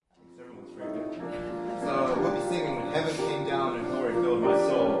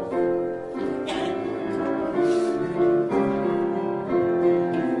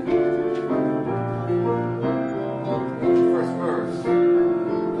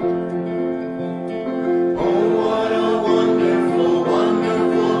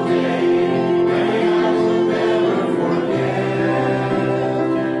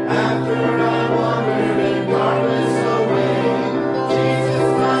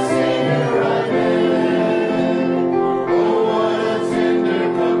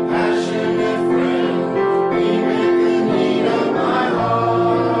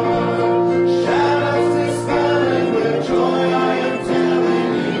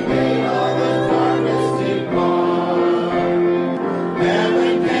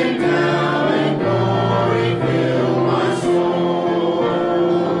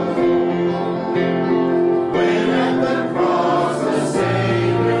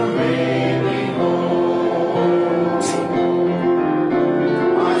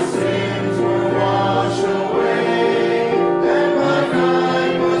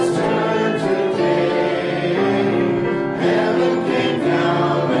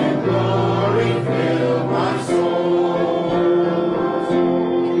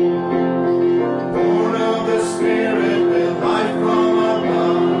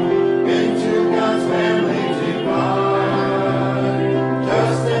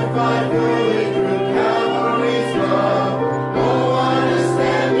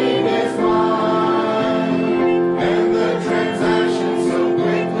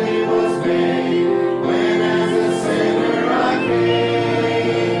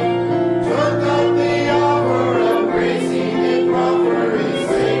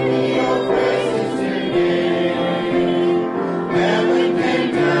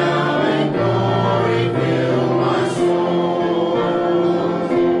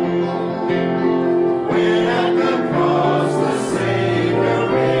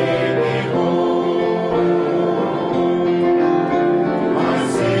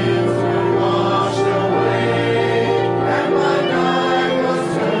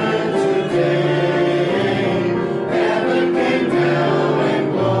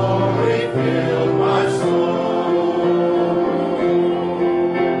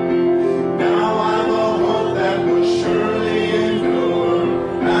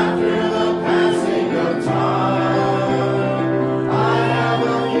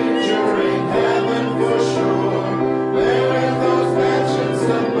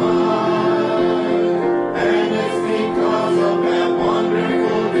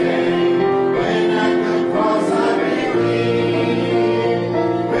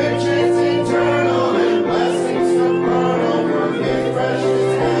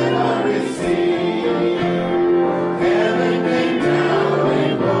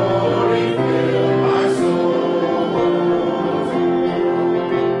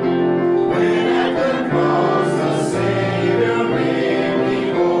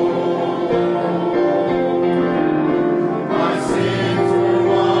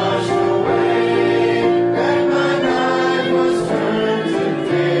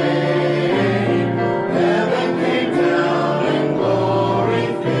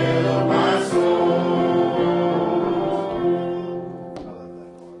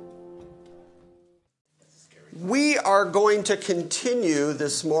are going to continue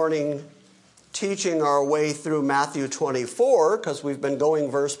this morning teaching our way through Matthew 24, because we've been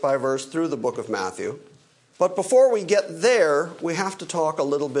going verse by verse through the book of Matthew. But before we get there, we have to talk a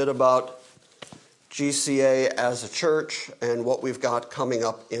little bit about GCA as a church and what we've got coming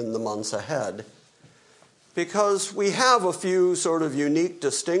up in the months ahead. Because we have a few sort of unique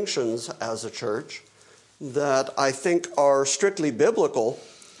distinctions as a church that I think are strictly biblical,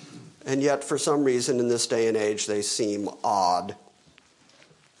 and yet for some reason in this day and age they seem odd.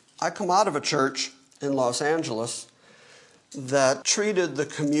 I come out of a church in Los Angeles that treated the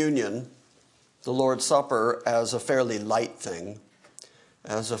communion, the Lord's Supper, as a fairly light thing,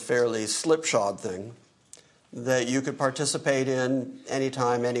 as a fairly slipshod thing that you could participate in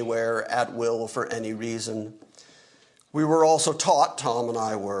anytime, anywhere, at will, for any reason. We were also taught, Tom and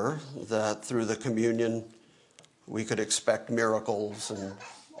I were, that through the communion we could expect miracles and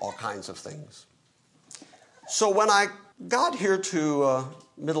all kinds of things. So when I got here to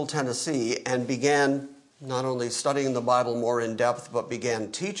Middle Tennessee and began not only studying the Bible more in depth, but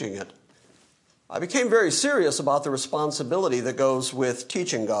began teaching it, I became very serious about the responsibility that goes with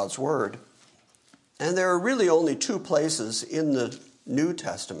teaching God's Word. And there are really only two places in the New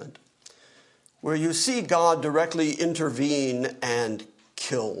Testament where you see God directly intervene and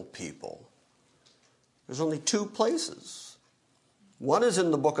kill people. There's only two places. One is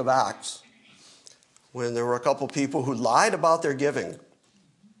in the book of Acts, when there were a couple people who lied about their giving.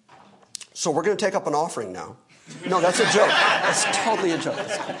 So we're going to take up an offering now. No, that's a joke. That's totally a joke.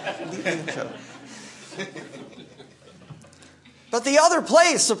 That's completely a joke. But the other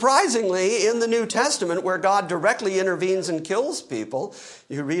place, surprisingly, in the New Testament where God directly intervenes and kills people,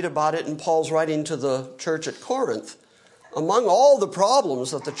 you read about it in Paul's writing to the church at Corinth. Among all the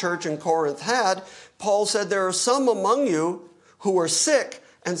problems that the church in Corinth had, Paul said, there are some among you who are sick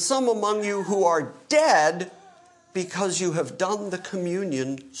and some among you who are dead because you have done the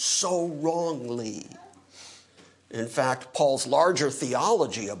communion so wrongly. In fact, Paul's larger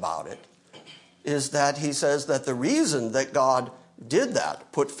theology about it is that he says that the reason that God did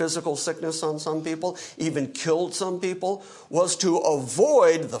that, put physical sickness on some people, even killed some people, was to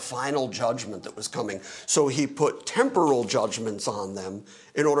avoid the final judgment that was coming. So he put temporal judgments on them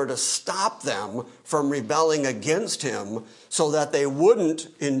in order to stop them from rebelling against him so that they wouldn't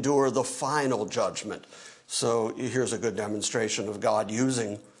endure the final judgment. So here's a good demonstration of God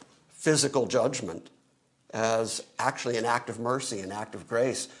using physical judgment as actually an act of mercy, an act of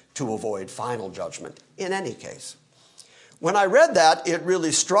grace to avoid final judgment in any case. When I read that, it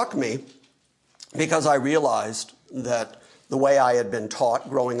really struck me because I realized that the way I had been taught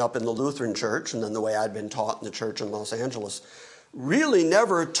growing up in the Lutheran church and then the way I'd been taught in the church in Los Angeles really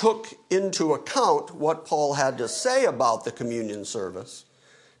never took into account what Paul had to say about the communion service,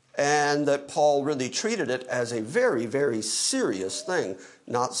 and that Paul really treated it as a very, very serious thing,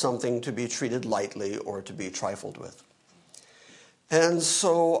 not something to be treated lightly or to be trifled with. And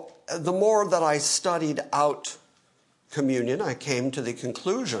so the more that I studied out communion, I came to the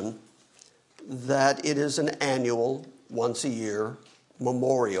conclusion that it is an annual, once a year,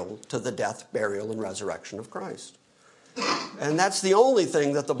 memorial to the death, burial, and resurrection of Christ. And that's the only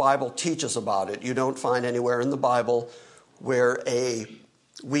thing that the Bible teaches about it. You don't find anywhere in the Bible where a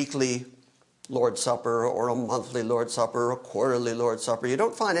weekly Lord's Supper or a monthly Lord's Supper or a quarterly Lord's Supper, you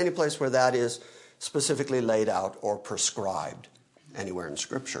don't find any place where that is specifically laid out or prescribed anywhere in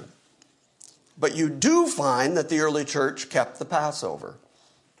Scripture. But you do find that the early church kept the Passover.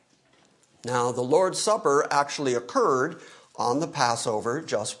 Now, the Lord's Supper actually occurred on the Passover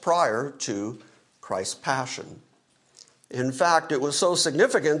just prior to Christ's Passion. In fact, it was so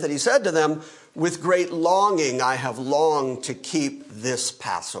significant that he said to them, with great longing I have longed to keep this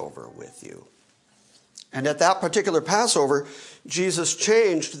Passover with you. And at that particular Passover, Jesus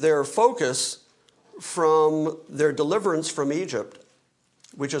changed their focus from their deliverance from Egypt,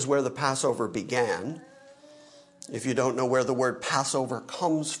 which is where the Passover began. If you don't know where the word Passover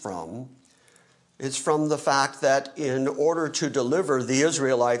comes from, it's from the fact that in order to deliver the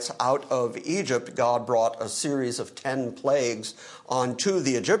Israelites out of Egypt, God brought a series of 10 plagues onto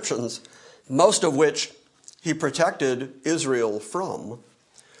the Egyptians, most of which he protected Israel from.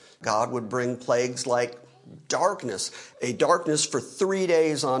 God would bring plagues like darkness, a darkness for 3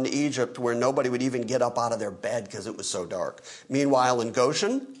 days on Egypt where nobody would even get up out of their bed because it was so dark. Meanwhile, in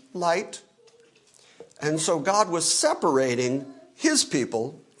Goshen, light. And so God was separating his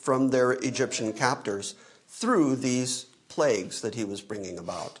people from their Egyptian captors through these plagues that he was bringing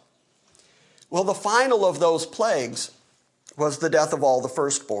about. Well, the final of those plagues was the death of all the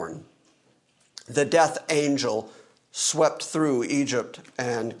firstborn. The death angel swept through Egypt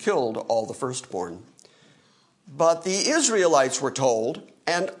and killed all the firstborn. But the Israelites were told,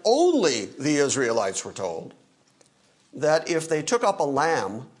 and only the Israelites were told, that if they took up a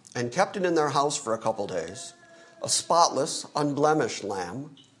lamb and kept it in their house for a couple days, a spotless, unblemished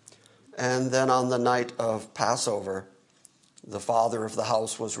lamb, and then on the night of Passover, the father of the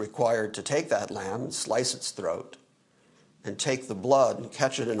house was required to take that lamb and slice its throat and take the blood and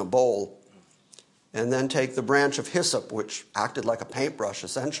catch it in a bowl, and then take the branch of hyssop, which acted like a paintbrush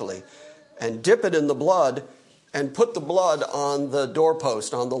essentially, and dip it in the blood and put the blood on the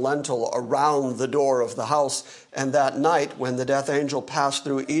doorpost, on the lintel around the door of the house. And that night, when the death angel passed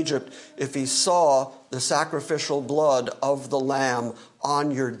through Egypt, if he saw the sacrificial blood of the lamb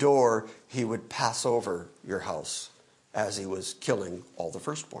on your door, he would pass over your house as he was killing all the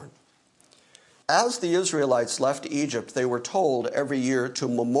firstborn. As the Israelites left Egypt, they were told every year to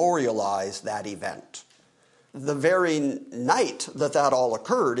memorialize that event. The very night that all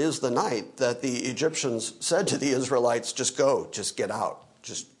occurred is the night that the Egyptians said to the Israelites, just go, just get out,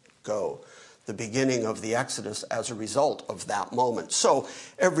 just go. The beginning of the Exodus as a result of that moment. So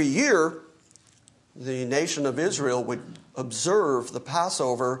every year, the nation of Israel would observe the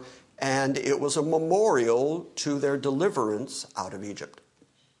Passover, and it was a memorial to their deliverance out of Egypt.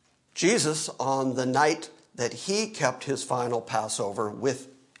 Jesus, on the night that he kept his final Passover with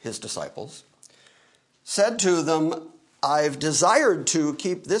his disciples, said to them, I've desired to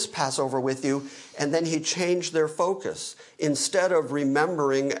keep this Passover with you. And then he changed their focus. Instead of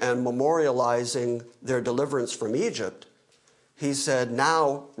remembering and memorializing their deliverance from Egypt, he said,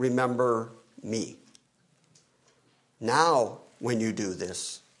 now remember me. Now, when you do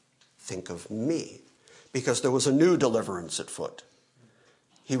this, think of me. Because there was a new deliverance at foot.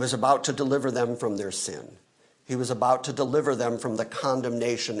 He was about to deliver them from their sin. He was about to deliver them from the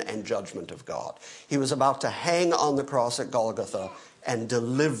condemnation and judgment of God. He was about to hang on the cross at Golgotha and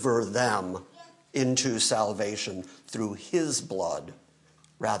deliver them into salvation through his blood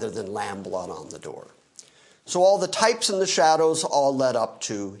rather than lamb blood on the door. So all the types and the shadows all led up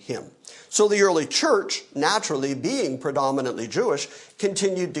to him. So the early church, naturally being predominantly Jewish,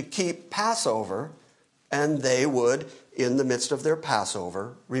 continued to keep Passover, and they would, in the midst of their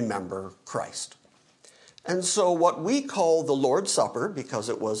Passover, remember Christ. And so what we call the Lord's Supper, because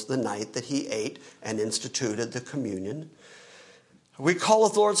it was the night that he ate and instituted the communion, we call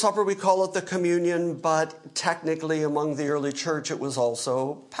it the Lord's Supper, we call it the communion, but technically among the early church it was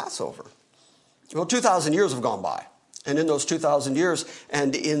also Passover. Well, 2,000 years have gone by. And in those 2,000 years,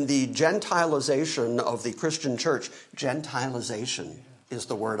 and in the Gentilization of the Christian church, Gentilization is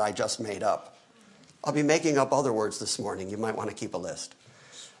the word I just made up. I'll be making up other words this morning. You might want to keep a list.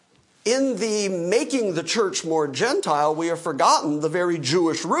 In the making the church more Gentile, we have forgotten the very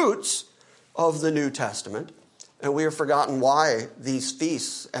Jewish roots of the New Testament, and we have forgotten why these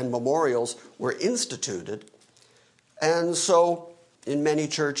feasts and memorials were instituted. And so, in many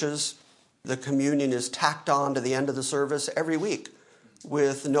churches, the communion is tacked on to the end of the service every week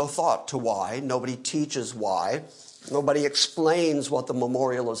with no thought to why. Nobody teaches why. Nobody explains what the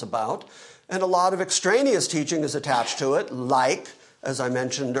memorial is about. And a lot of extraneous teaching is attached to it, like, as I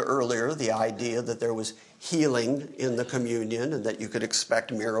mentioned earlier, the idea that there was healing in the communion and that you could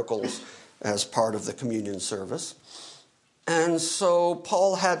expect miracles as part of the communion service. And so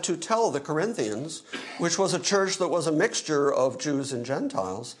Paul had to tell the Corinthians, which was a church that was a mixture of Jews and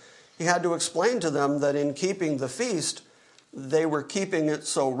Gentiles, he had to explain to them that in keeping the feast, they were keeping it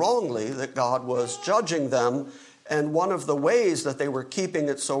so wrongly that God was judging them. And one of the ways that they were keeping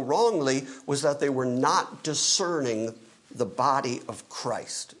it so wrongly was that they were not discerning the body of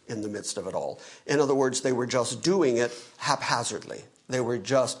Christ in the midst of it all. In other words, they were just doing it haphazardly. They were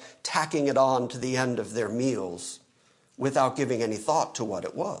just tacking it on to the end of their meals without giving any thought to what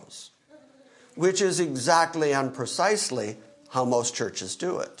it was, which is exactly and precisely how most churches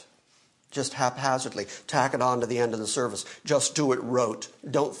do it. Just haphazardly, tack it on to the end of the service. Just do it rote.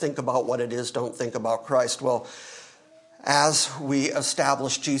 Don't think about what it is. Don't think about Christ. Well, as we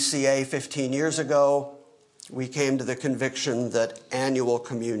established GCA 15 years ago, we came to the conviction that annual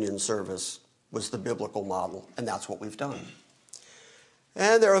communion service was the biblical model, and that's what we've done.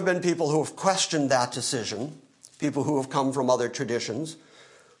 And there have been people who have questioned that decision, people who have come from other traditions,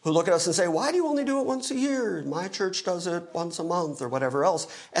 who look at us and say, why do you only do it once a year? My church does it once a month or whatever else.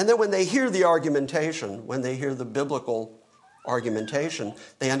 And then when they hear the argumentation, when they hear the biblical argumentation,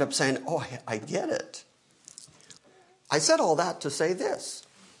 they end up saying, oh, I get it. I said all that to say this.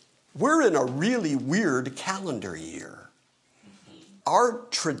 We're in a really weird calendar year. Our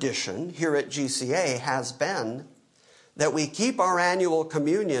tradition here at GCA has been that we keep our annual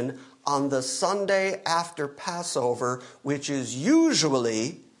communion on the Sunday after Passover, which is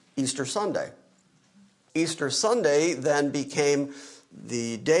usually Easter Sunday. Easter Sunday then became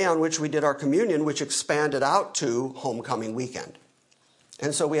the day on which we did our communion, which expanded out to homecoming weekend.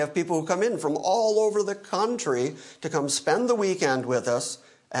 And so we have people who come in from all over the country to come spend the weekend with us,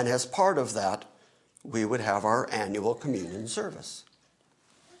 and as part of that, we would have our annual communion service.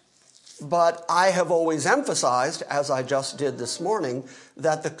 But I have always emphasized, as I just did this morning,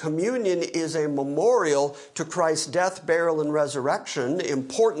 that the communion is a memorial to Christ's death, burial, and resurrection,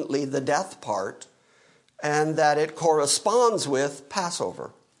 importantly, the death part, and that it corresponds with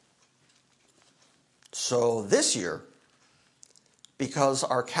Passover. So this year, because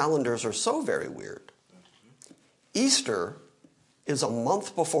our calendars are so very weird, Easter is a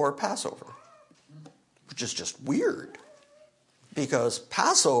month before Passover, which is just weird, because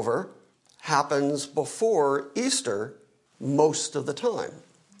Passover happens before Easter most of the time.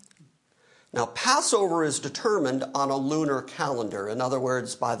 Now, Passover is determined on a lunar calendar, in other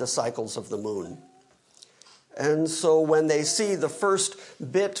words, by the cycles of the moon. And so when they see the first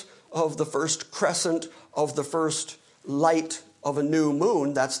bit of the first crescent of the first light of a new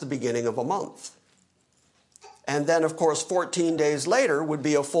moon, that's the beginning of a month. And then, of course, 14 days later would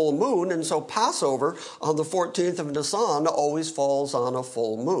be a full moon, and so Passover on the 14th of Nisan always falls on a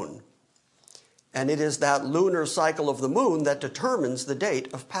full moon. And it is that lunar cycle of the moon that determines the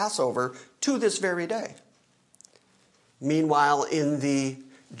date of Passover to this very day. Meanwhile, in the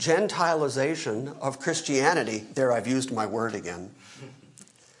Gentilization of Christianity, there I've used my word again,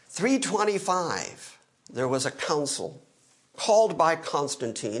 325, there was a council called by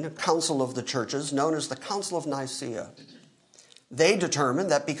Constantine, a council of the churches, known as the Council of Nicaea. They determined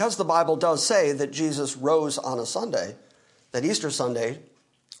that because the Bible does say that Jesus rose on a Sunday, that Easter Sunday,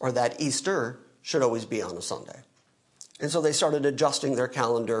 or that Easter, should always be on a Sunday. And so they started adjusting their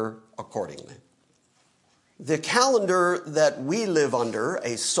calendar accordingly. The calendar that we live under,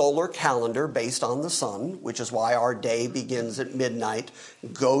 a solar calendar based on the sun, which is why our day begins at midnight,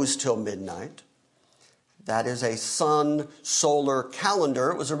 goes till midnight. That is a sun-solar calendar.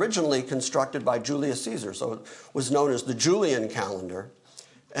 It was originally constructed by Julius Caesar, so it was known as the Julian calendar.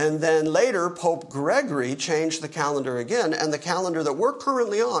 And then later, Pope Gregory changed the calendar again, and the calendar that we're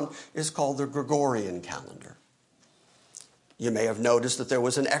currently on is called the Gregorian calendar. You may have noticed that there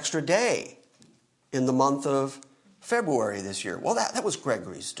was an extra day in the month of February this year. Well, that was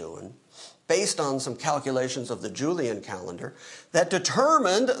Gregory's doing, based on some calculations of the Julian calendar that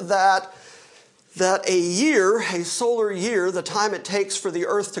determined that a year, a solar year, the time it takes for the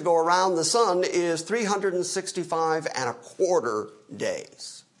earth to go around the sun is 365 and a quarter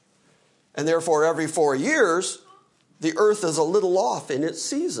days. And therefore, every 4 years, the earth is a little off in its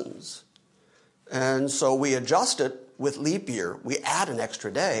seasons. And so we adjust it with leap year. We add an extra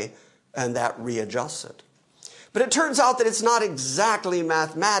day, and that readjusts it. But it turns out that it's not exactly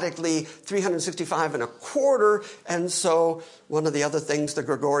mathematically 365 and a quarter. And so one of the other things the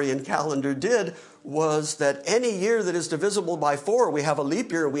Gregorian calendar did was that any year that is divisible by 4, we have a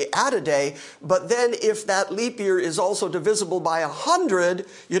leap year, we add a day. But then if that leap year is also divisible by 100,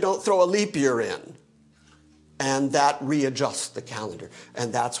 you don't throw a leap year in. And that readjusts the calendar.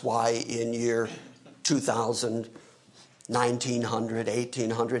 And that's why in year 2000, 1900,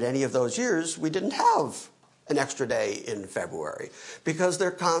 1800, any of those years, we didn't have an extra day in February, because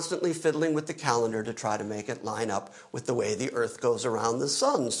they're constantly fiddling with the calendar to try to make it line up with the way the earth goes around the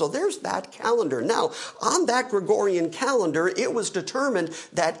sun. So there's that calendar. Now, on that Gregorian calendar, it was determined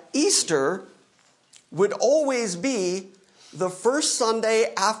that Easter would always be the first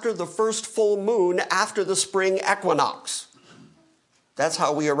Sunday after the first full moon after the spring equinox. That's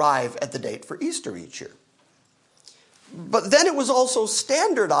how we arrive at the date for Easter each year. But then it was also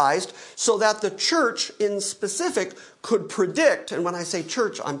standardized so that the church in specific could predict, and when I say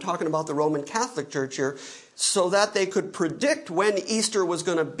church, I'm talking about the Roman Catholic Church here, so that they could predict when Easter was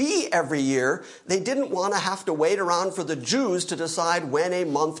going to be every year. They didn't want to have to wait around for the Jews to decide when a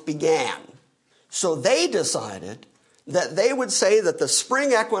month began. So they decided that they would say that the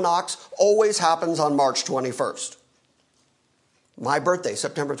spring equinox always happens on March 21st. My birthday,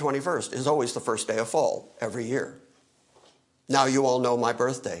 September 21st, is always the first day of fall every year. Now you all know my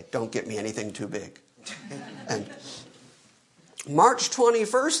birthday. Don't get me anything too big. And March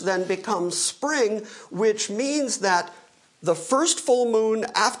 21st then becomes spring, which means that the first full moon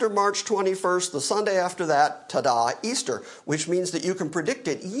after March 21st, the Sunday after that, ta-da, Easter, which means that you can predict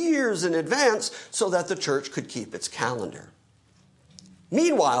it years in advance so that the church could keep its calendar.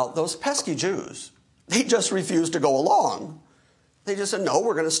 Meanwhile, those pesky Jews, they just refused to go along. They just said, no,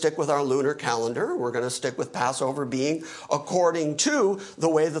 we're going to stick with our lunar calendar. We're going to stick with Passover being according to the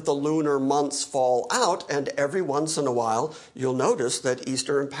way that the lunar months fall out. And every once in a while, you'll notice that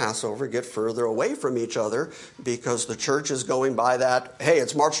Easter and Passover get further away from each other because the church is going by that, hey,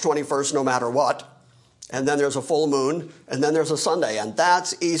 it's March 21st no matter what. And then there's a full moon, and then there's a Sunday, and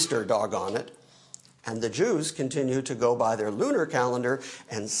that's Easter, doggone it. And the Jews continue to go by their lunar calendar,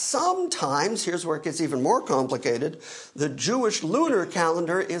 and sometimes, here's where it gets even more complicated, the Jewish lunar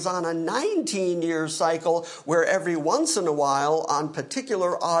calendar is on a 19-year cycle where every once in a while, on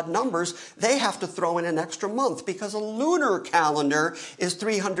particular odd numbers, they have to throw in an extra month because a lunar calendar is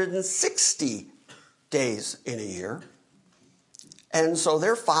 360 days in a year. And so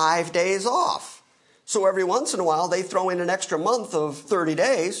they're 5 days off. So every once in a while, they throw in an extra month of 30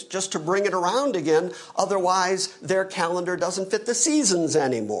 days just to bring it around again. Otherwise, their calendar doesn't fit the seasons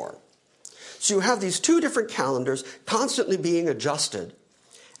anymore. So you have these two different calendars constantly being adjusted.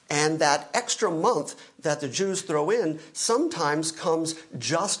 And that extra month that the Jews throw in sometimes comes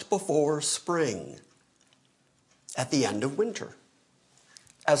just before spring, at the end of winter.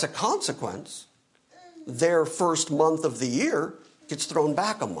 As a consequence, their first month of the year gets thrown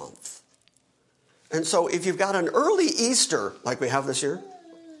back a month. And so if you've got an early Easter, like we have this year,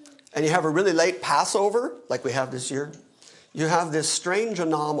 and you have a really late Passover, like we have this year, you have this strange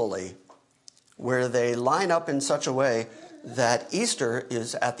anomaly where they line up in such a way that Easter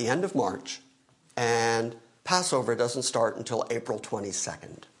is at the end of March and Passover doesn't start until April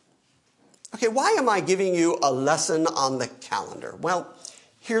 22nd. Okay, why am I giving you a lesson on the calendar? Well,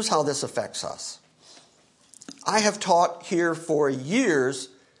 here's how this affects us. I have taught here for years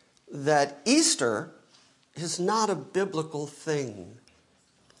that Easter is not a biblical thing.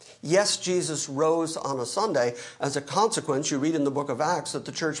 Yes, Jesus rose on a Sunday. As a consequence, you read in the book of Acts that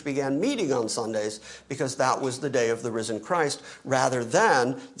the church began meeting on Sundays because that was the day of the risen Christ rather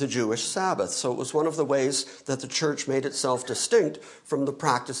than the Jewish Sabbath. So it was one of the ways that the church made itself distinct from the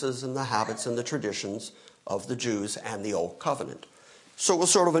practices and the habits and the traditions of the Jews and the Old Covenant. So it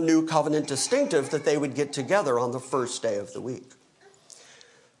was sort of a new covenant distinctive that they would get together on the first day of the week.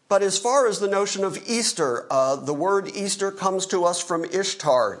 But as far as the notion of Easter, the word Easter comes to us from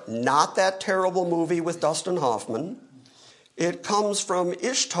Ishtar, not that terrible movie with Dustin Hoffman. It comes from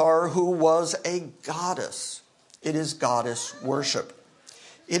Ishtar, who was a goddess. It is goddess worship.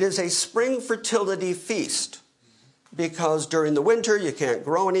 It is a spring fertility feast because during the winter you can't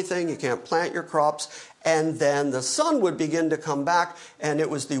grow anything, you can't plant your crops, and then the sun would begin to come back, and it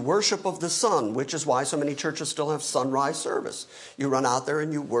was the worship of the sun, which is why so many churches still have sunrise service. You run out there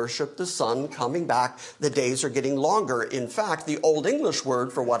and you worship the sun coming back. The days are getting longer. In fact, the Old English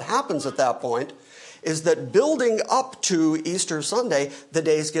word for what happens at that point is that building up to Easter Sunday, the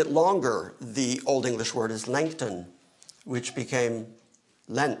days get longer. The Old English word is lengthen, which became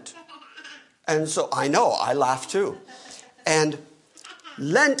Lent. And so I know, I laugh too. And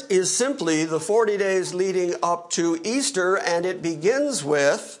Lent is simply the 40 days leading up to Easter, and it begins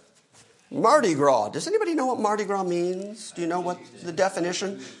with Mardi Gras. Does anybody know what Mardi Gras means? Do you know what the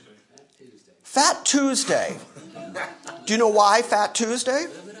definition? Fat Tuesday. Do you know why Fat Tuesday?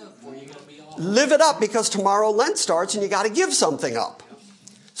 Live it up, because tomorrow Lent starts and you got to give something up.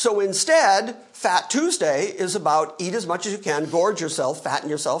 So instead, Fat Tuesday is about eat as much as you can, gorge yourself, fatten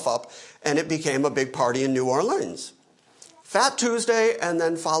yourself up, and it became a big party in New Orleans. Fat Tuesday, and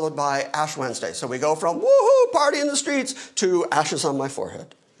then followed by Ash Wednesday. So we go from woohoo, party in the streets, to ashes on my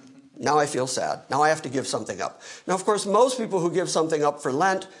forehead. Now I feel sad. Now I have to give something up. Now, of course, most people who give something up for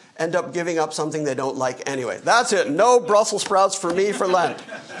Lent end up giving up something they don't like anyway. That's it. No Brussels sprouts for me for Lent.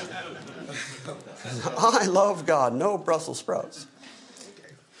 I love God. No Brussels sprouts.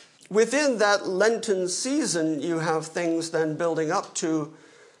 Within that Lenten season, you have things then building up to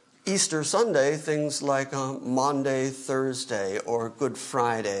Easter Sunday, things like Maundy Thursday or Good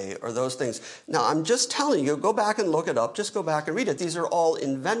Friday or those things. Now, I'm just telling you, go back and look it up. Just go back and read it. These are all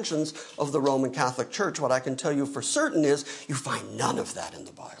inventions of the Roman Catholic Church. What I can tell you for certain is you find none of that in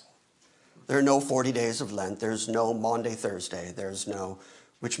the Bible. There are no 40 days of Lent. There's no Maundy Thursday. There's no,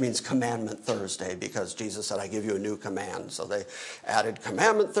 which means Commandment Thursday, because Jesus said, I give you a new command. So they added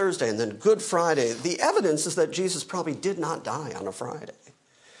Commandment Thursday and then Good Friday. The evidence is that Jesus probably did not die on a Friday.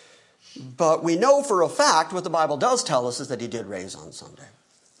 But we know for a fact what the Bible does tell us is that he did raise on Sunday.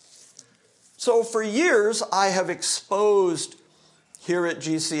 So for years, I have exposed here at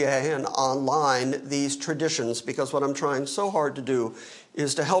GCA and online these traditions, because what I'm trying so hard to do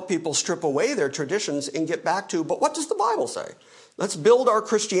is to help people strip away their traditions and get back to, but what does the Bible say? Let's build our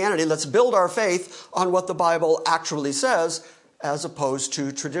Christianity, let's build our faith on what the Bible actually says. as opposed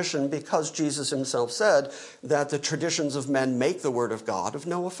to tradition, because Jesus himself said that the traditions of men make the word of God of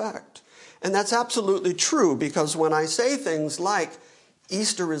no effect. And that's absolutely true, because when I say things like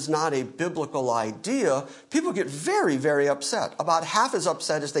Easter is not a biblical idea, people get very, very upset. About half as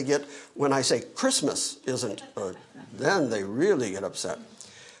upset as they get when I say Christmas isn't. Then they really get upset.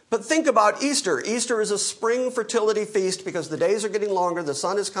 But think about Easter. Easter is a spring fertility feast because the days are getting longer, the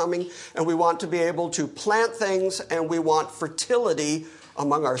sun is coming, and we want to be able to plant things, and we want fertility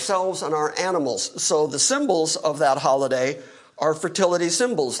among ourselves and our animals. So the symbols of that holiday are fertility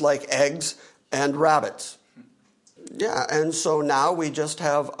symbols like eggs and rabbits. Yeah, and so now we just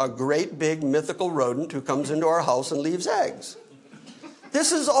have a great big mythical rodent who comes into our house and leaves eggs.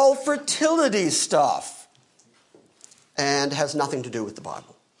 This is all fertility stuff and has nothing to do with the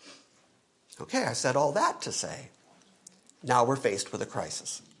Bible. Okay, I said all that to say, now we're faced with a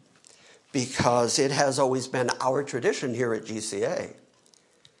crisis, because it has always been our tradition here at GCA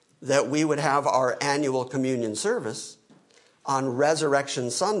that we would have our annual communion service on Resurrection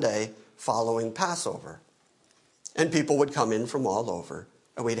Sunday following Passover. And people would come in from all over,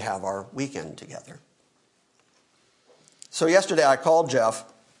 and we'd have our weekend together. So yesterday I called Jeff,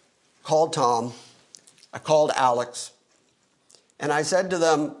 called Tom, I called Alex, and I said to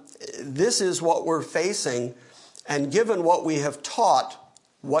them, this is what we're facing, and given what we have taught,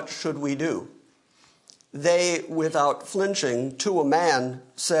 what should we do? They, without flinching, to a man,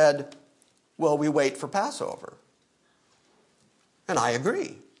 said, well, we wait for Passover. And I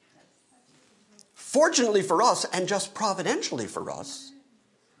agree. Fortunately for us, and just providentially for us,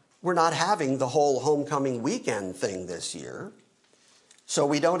 we're not having the whole homecoming weekend thing this year. So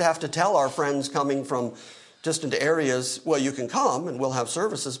we don't have to tell our friends coming from distant areas, well, you can come and we'll have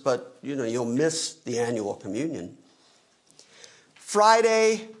services, but you'll miss the annual communion.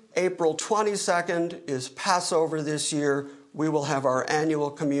 Friday, April 22nd is Passover this year. We will have our annual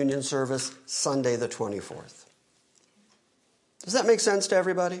communion service Sunday the 24th. Does that make sense to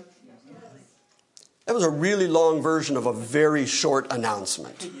everybody? That was a really long version of a very short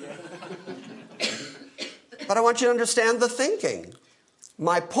announcement. But I want you to understand the thinking.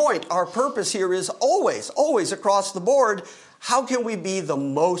 My point, our purpose here is always across the board, how can we be the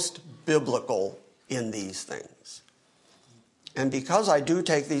most biblical in these things? And because I do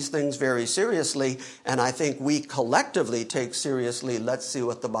take these things very seriously, and I think we collectively take seriously, let's see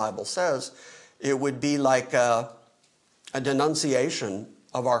what the Bible says, it would be like a denunciation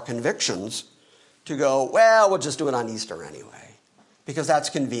of our convictions to go, well, we'll just do it on Easter anyway, because that's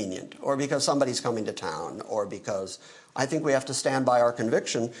convenient, or because somebody's coming to town, or because I think we have to stand by our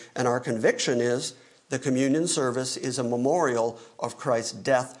conviction, and our conviction is the communion service is a memorial of Christ's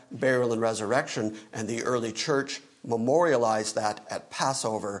death, burial, and resurrection, and the early church memorialized that at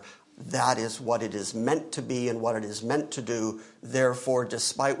Passover. That is what it is meant to be and what it is meant to do. Therefore,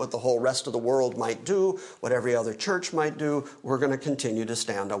 despite what the whole rest of the world might do, what every other church might do, we're going to continue to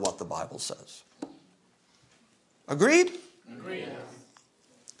stand on what the Bible says. Agreed? Agreed.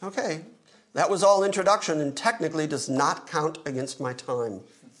 Okay. That was all introduction and technically does not count against my time.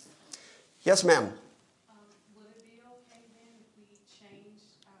 Yes, ma'am? Would it be okay then if we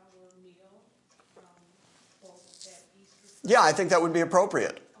changed our meal from that Easter? Yeah, I think that would be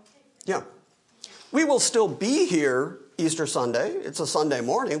appropriate. Okay. Yeah. We will still be here Easter Sunday. It's a Sunday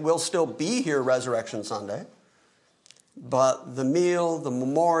morning. We'll still be here Resurrection Sunday. But the meal, the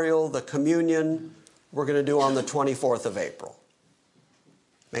memorial, the communion, we're going to do on the 24th of April.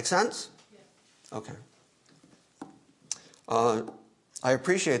 Make sense? Okay. I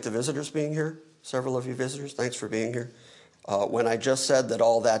appreciate the visitors being here. Several of you visitors, thanks for being here. When I just said that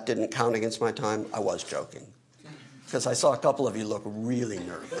all that didn't count against my time, I was joking. Because I saw a couple of you look really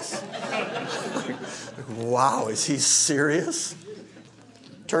nervous. Wow, is he serious?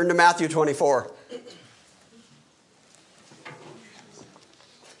 Turn to Matthew 24.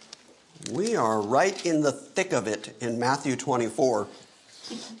 We are right in the thick of it in Matthew 24.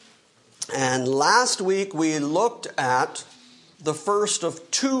 And last week we looked at the first of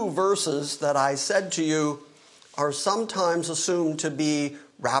two verses that I said to you are sometimes assumed to be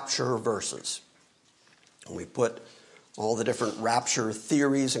rapture verses. And we put all the different rapture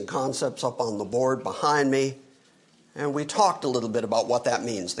theories and concepts up on the board behind me. And we talked a little bit about what that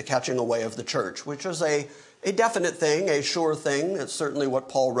means, the catching away of the church, which is a definite thing, a sure thing. It's certainly what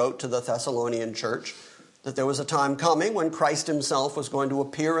Paul wrote to the Thessalonian church, that there was a time coming when Christ himself was going to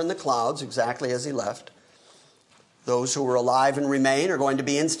appear in the clouds exactly as he left. Those who were alive and remain are going to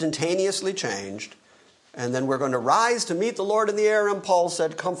be instantaneously changed. And then we're going to rise to meet the Lord in the air. And Paul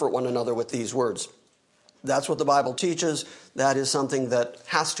said, comfort one another with these words. That's what the Bible teaches. That is something that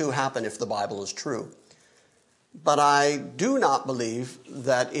has to happen if the Bible is true. But I do not believe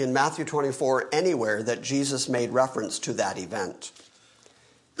that in Matthew 24 anywhere that Jesus made reference to that event,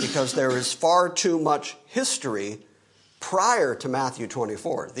 because there is far too much history prior to Matthew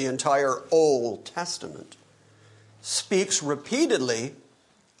 24. The entire Old Testament speaks repeatedly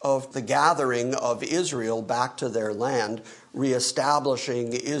of the gathering of Israel back to their land,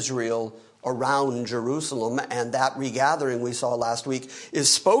 reestablishing Israel around Jerusalem, and that regathering we saw last week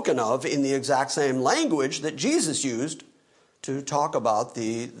is spoken of in the exact same language that Jesus used to talk about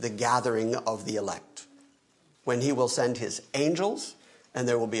the gathering of the elect, when he will send his angels, and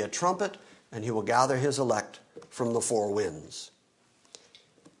there will be a trumpet, and he will gather his elect from the four winds.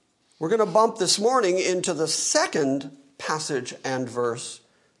 We're going to bump this morning into the second passage and verse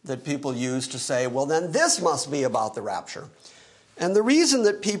that people use to say, well, then this must be about the rapture. And the reason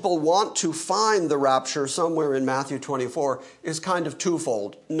that people want to find the rapture somewhere in Matthew 24 is kind of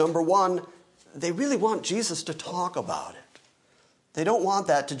twofold. Number one, they really want Jesus to talk about it. They don't want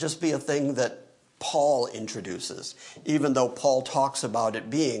that to just be a thing that Paul introduces, even though Paul talks about it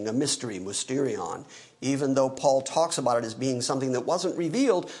being a mystery, mysterion, even though Paul talks about it as being something that wasn't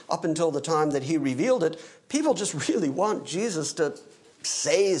revealed up until the time that he revealed it. People just really want Jesus to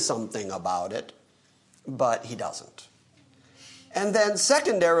say something about it, but he doesn't. And then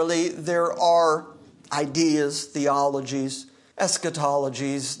secondarily, there are ideas, theologies,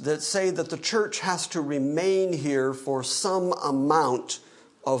 eschatologies that say that the church has to remain here for some amount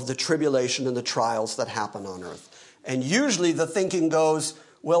of the tribulation and the trials that happen on earth. And usually the thinking goes,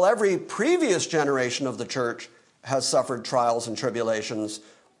 well, every previous generation of the church has suffered trials and tribulations.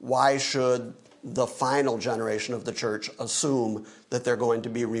 Why should the final generation of the church assume that they're going to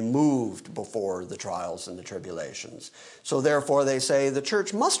be removed before the trials and the tribulations? So therefore they say the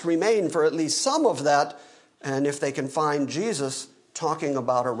church must remain for at least some of that, and if they can find Jesus talking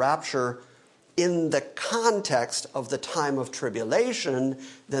about a rapture in the context of the time of tribulation,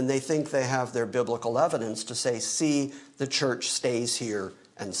 then they think they have their biblical evidence to say, see, the church stays here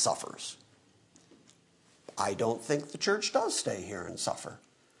and suffers. I don't think the church does stay here and suffer.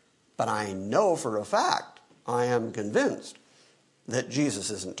 But I know for a fact, I am convinced, that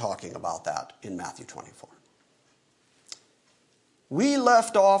Jesus isn't talking about that in Matthew 24. We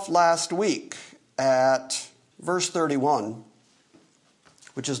left off last week at verse 31,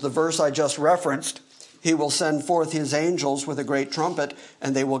 which is the verse I just referenced. He will send forth his angels with a great trumpet,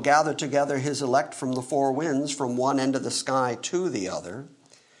 and they will gather together his elect from the four winds, from one end of the sky to the other.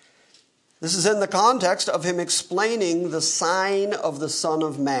 This is in the context of him explaining the sign of the Son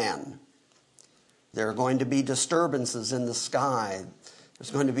of Man. There are going to be disturbances in the sky. There's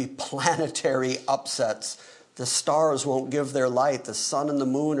going to be planetary upsets. The stars won't give their light. The sun and the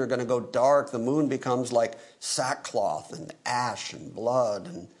moon are going to go dark. The moon becomes like sackcloth and ash and blood.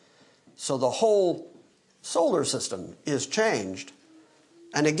 And so the whole solar system is changed.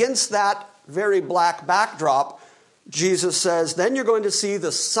 And against that very black backdrop, Jesus says, then you're going to see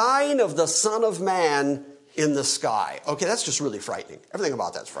the sign of the Son of Man in the sky. Okay, that's just really frightening. Everything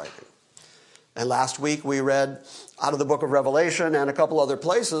about that's frightening. And last week we read out of the book of Revelation and a couple other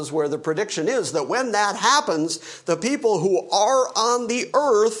places where the prediction is that when that happens, the people who are on the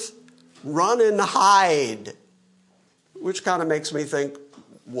earth run and hide. Which kind of makes me think,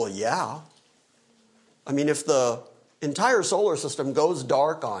 well, yeah. I mean, if the entire solar system goes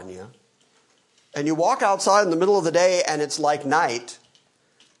dark on you, and you walk outside in the middle of the day and it's like night,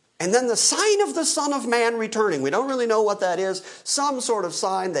 and then the sign of the Son of Man returning, we don't really know what that is, some sort of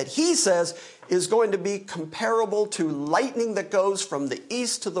sign that he says is going to be comparable to lightning that goes from the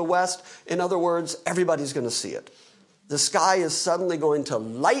east to the west. In other words, everybody's going to see it. The sky is suddenly going to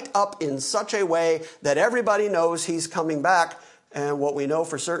light up in such a way that everybody knows he's coming back, and what we know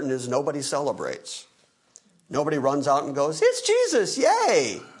for certain is nobody celebrates. Nobody runs out and goes, it's Jesus,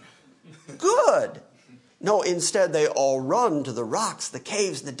 yay! Good. No, instead they all run to the rocks, the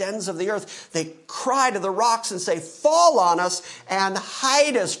caves, the dens of the earth. They cry to the rocks and say, fall on us and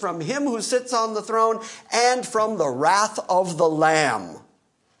hide us from him who sits on the throne and from the wrath of the Lamb.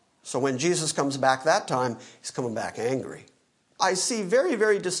 So when Jesus comes back that time, he's coming back angry. I see very,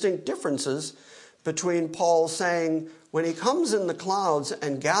 very distinct differences between Paul saying, when he comes in the clouds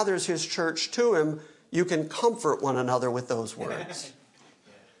and gathers his church to him, you can comfort one another with those words.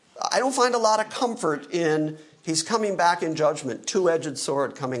 I don't find a lot of comfort in he's coming back in judgment, two-edged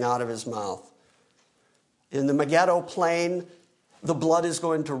sword coming out of his mouth. In the Megiddo plain, the blood is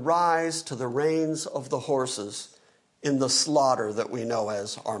going to rise to the reins of the horses in the slaughter that we know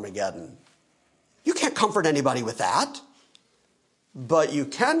as Armageddon. You can't comfort anybody with that, but you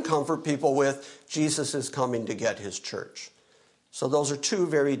can comfort people with Jesus is coming to get his church. So those are two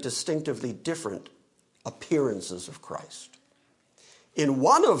very distinctively different appearances of Christ. In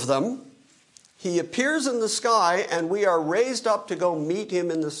one of them, he appears in the sky and we are raised up to go meet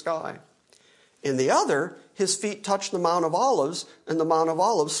him in the sky. In the other, his feet touch the Mount of Olives and the Mount of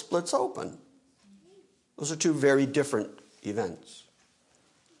Olives splits open. Those are two very different events.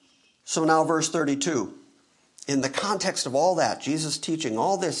 So now verse 32. In the context of all that, Jesus teaching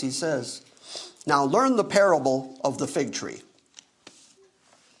all this, he says, now learn the parable of the fig tree.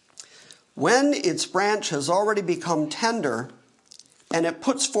 When its branch has already become tender and it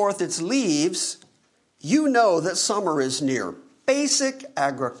puts forth its leaves, you know that summer is near. Basic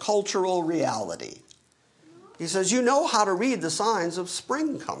agricultural reality. He says, you know how to read the signs of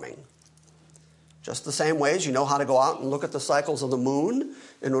spring coming. Just the same way as you know how to go out and look at the cycles of the moon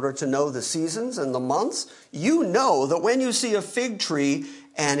in order to know the seasons and the months. You know that when you see a fig tree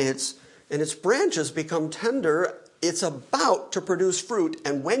and its branches become tender, it's about to produce fruit.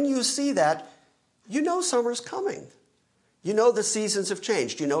 And when you see that, you know summer's coming. You know the seasons have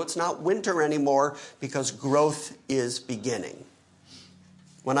changed. You know it's not winter anymore because growth is beginning.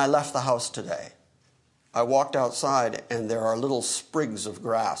 When I left the house today, I walked outside and there are little sprigs of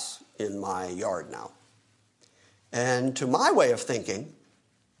grass in my yard now. And to my way of thinking,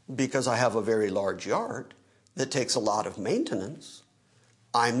 because I have a very large yard that takes a lot of maintenance,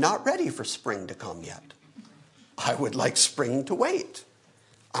 I'm not ready for spring to come yet. I would like spring to wait.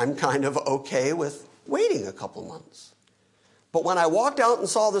 I'm kind of okay with waiting a couple months. But when I walked out and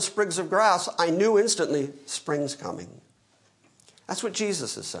saw the sprigs of grass, I knew instantly spring's coming. That's what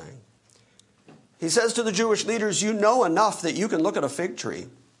Jesus is saying. He says to the Jewish leaders, you know enough that you can look at a fig tree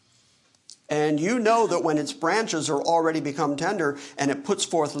and you know that when its branches are already become tender and it puts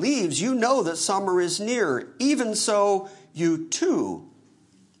forth leaves, you know that summer is near. Even so, you too,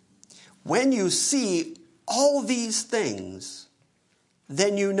 when you see all these things,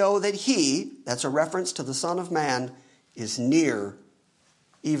 then you know that he, that's a reference to the Son of Man, is near,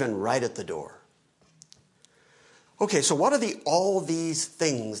 even right at the door. Okay, so what are all these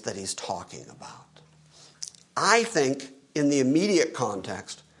things that he's talking about? I think in the immediate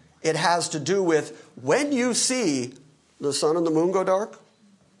context, it has to do with when you see the sun and the moon go dark,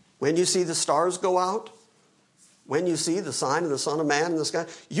 when you see the stars go out, when you see the sign of the Son of Man in the sky,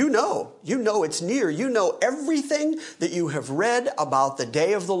 you know it's near. You know everything that you have read about the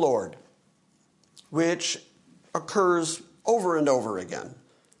day of the Lord, which occurs over and over again.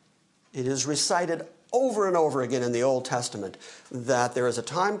 It is recited over and over again in the Old Testament that there is a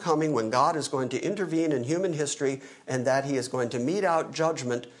time coming when God is going to intervene in human history and that he is going to mete out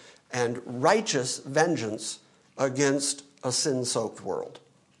judgment and righteous vengeance against a sin-soaked world.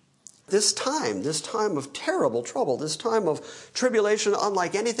 This time of terrible trouble, this time of tribulation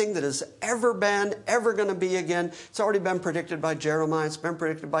unlike anything that has ever been, ever going to be again. It's already been predicted by Jeremiah. It's been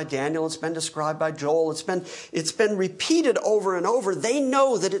predicted by Daniel. It's been described by Joel. It's been repeated over and over. They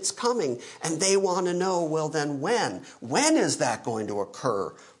know that it's coming and they want to know, well then when? When is that going to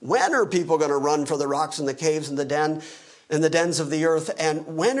occur? When are people going to run for the rocks and the caves and the dens of the earth?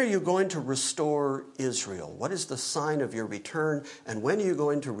 And when are you going to restore Israel? What is the sign of your return? And when are you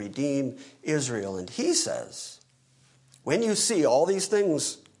going to redeem Israel? And he says, when you see all these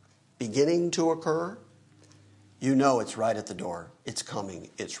things beginning to occur, you know it's right at the door. It's coming.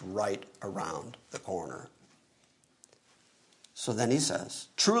 It's right around the corner. So then he says,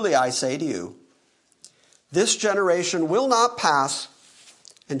 truly I say to you, this generation will not pass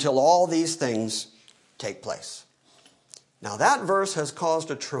until all these things take place. Now that verse has caused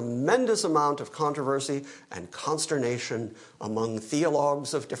a tremendous amount of controversy and consternation among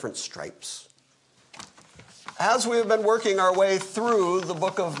theologues of different stripes. As we have been working our way through the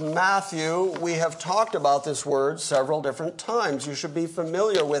book of Matthew, we have talked about this word several different times. You should be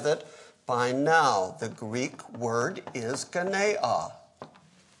familiar with it by now. The Greek word is geneia.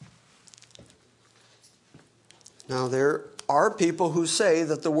 Now there are people who say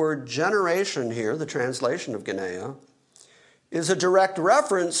that the word generation here, the translation of geneia, is a direct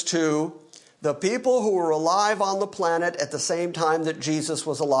reference to the people who were alive on the planet at the same time that Jesus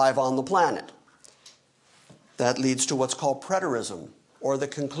was alive on the planet. That leads to what's called preterism, or the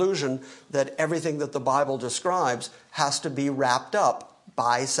conclusion that everything that the Bible describes has to be wrapped up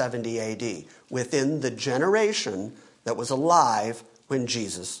by 70 AD, within the generation that was alive when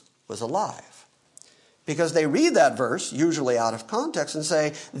Jesus was alive. Because they read that verse, usually out of context, and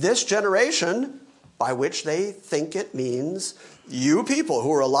say, this generation, by which they think it means you people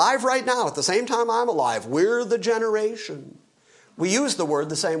who are alive right now at the same time I'm alive, we're the generation. We use the word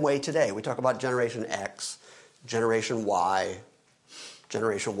the same way today. We talk about generation X, generation Y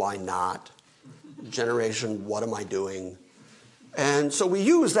not, generation what am I doing, And so we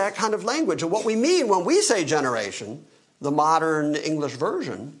use that kind of language. And what we mean when we say generation, the modern English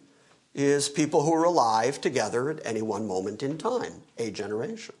version, is people who are alive together at any one moment in time, a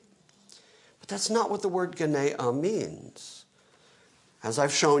generation. But that's not what the word genea means. As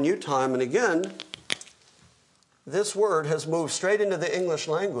I've shown you time and again, this word has moved straight into the English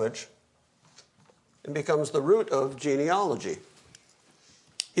language and becomes the root of genealogy.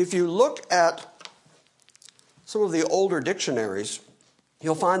 If you look at some of the older dictionaries,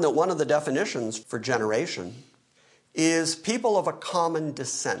 you'll find that one of the definitions for generation is people of a common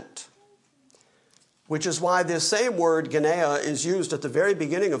descent, which is why this same word genea is used at the very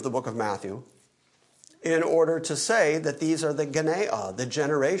beginning of the book of Matthew in order to say that these are the genea, the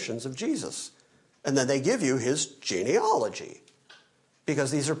generations of Jesus. And then they give you his genealogy,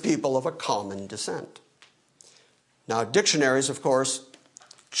 because these are people of a common descent. Now, dictionaries, of course,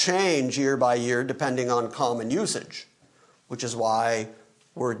 change year by year depending on common usage, which is why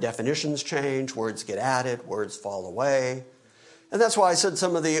word definitions change, words get added, words fall away. And that's why I said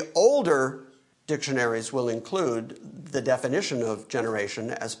some of the older dictionaries will include the definition of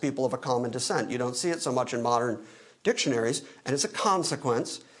generation as people of a common descent. You don't see it so much in modern dictionaries, and it's a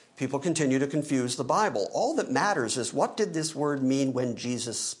consequence. People continue to confuse the Bible. All that matters is, what did this word mean when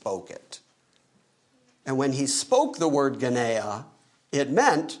Jesus spoke it? And when he spoke the word genea, it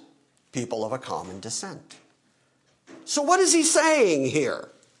meant people of a common descent. So what is he saying here?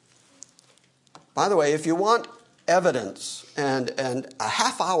 By the way, if you want evidence and a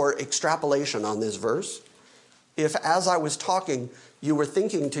half-hour extrapolation on this verse, if as I was talking you were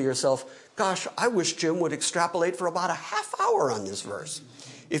thinking to yourself, gosh, I wish Jim would extrapolate for about a half hour on this verse.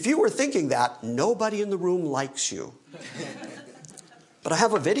 If you were thinking that, nobody in the room likes you. But I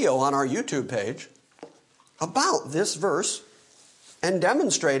have a video on our YouTube page about this verse and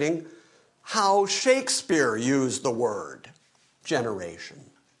demonstrating how Shakespeare used the word generation.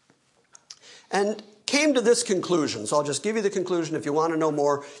 And came to this conclusion. So I'll just give you the conclusion. If you want to know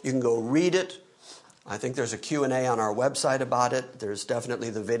more, you can go read it. I think there's a Q&A on our website about it. There's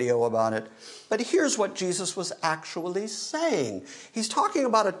definitely the video about it. But here's what Jesus was actually saying. He's talking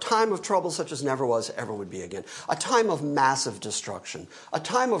about a time of trouble such as never was, ever would be again. A time of massive destruction. A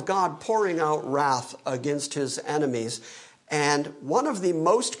time of God pouring out wrath against his enemies. And one of the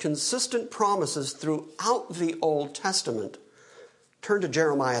most consistent promises throughout the Old Testament, turn to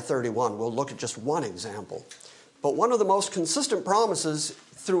Jeremiah 31. We'll look at just one example. But one of the most consistent promises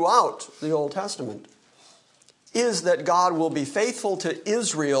throughout the Old Testament is that God will be faithful to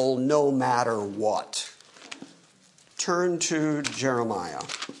Israel no matter what. Turn to Jeremiah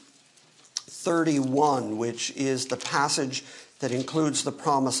 31, which is the passage that includes the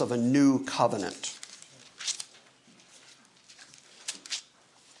promise of a new covenant.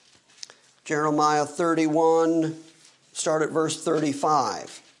 Jeremiah 31, start at verse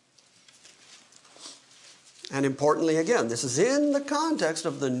 35. And importantly, again, this is in the context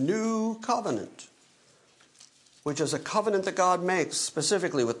of the new covenant, which is a covenant that God makes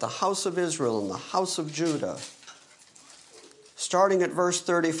specifically with the house of Israel and the house of Judah. Starting at verse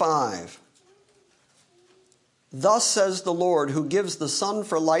 35. Thus says the Lord, who gives the sun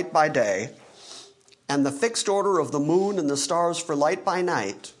for light by day, and the fixed order of the moon and the stars for light by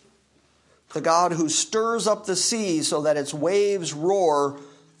night, the God who stirs up the sea so that its waves roar,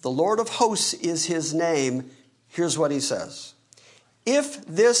 the Lord of hosts is his name. Here's what he says. If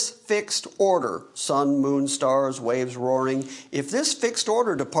this fixed order, sun, moon, stars, waves roaring, if this fixed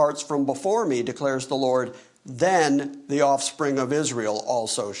order departs from before me, declares the Lord, then the offspring of Israel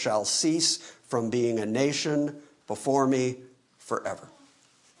also shall cease from being a nation before me forever.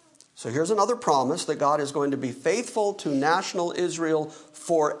 So here's another promise that God is going to be faithful to national Israel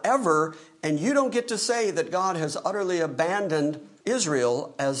forever, and you don't get to say that God has utterly abandoned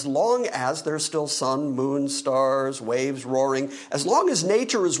Israel as long as there's still sun, moon, stars, waves roaring. As long as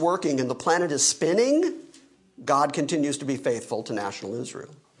nature is working and the planet is spinning, God continues to be faithful to national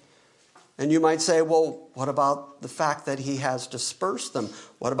Israel. And you might say, well, what about the fact that he has dispersed them?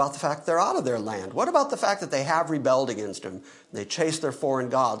 What about the fact they're out of their land? What about the fact that they have rebelled against him? They chase their foreign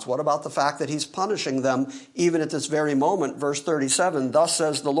gods. What about the fact that he's punishing them even at this very moment? Verse 37, thus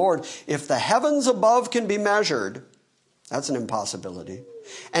says the Lord, if the heavens above can be measured, that's an impossibility.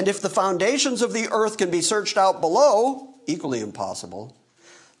 And if the foundations of the earth can be searched out below, equally impossible,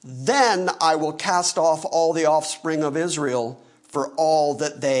 then I will cast off all the offspring of Israel for all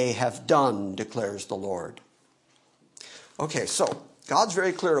that they have done, declares the Lord. Okay, so God's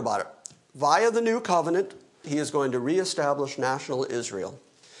very clear about it. Via the new covenant, he is going to reestablish national Israel.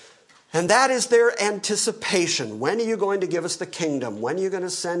 And that is their anticipation. When are you going to give us the kingdom? When are you going to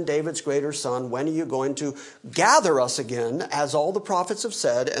send David's greater son? When are you going to gather us again, as all the prophets have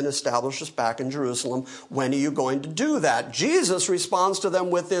said, and establish us back in Jerusalem? When are you going to do that? Jesus responds to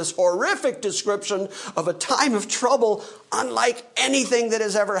them with this horrific description of a time of trouble unlike anything that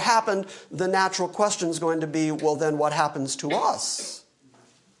has ever happened. The natural question is going to be, well, then what happens to us?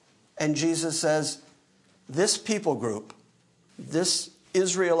 And Jesus says, this people group, this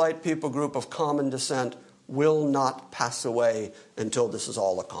Israelite people group of common descent will not pass away until this is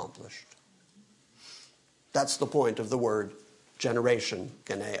all accomplished. That's the point of the word generation,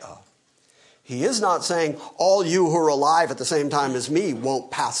 genea. He is not saying all you who are alive at the same time as me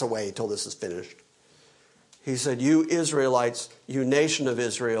won't pass away till this is finished. He said, you Israelites, you nation of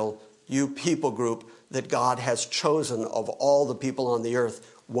Israel, you people group that God has chosen of all the people on the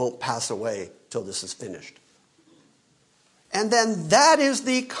earth won't pass away till this is finished. And then that is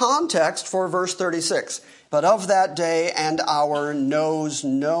the context for verse 36. But of that day and hour knows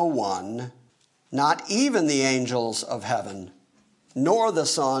no one, not even the angels of heaven, nor the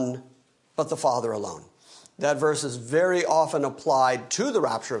Son, but the Father alone. That verse is very often applied to the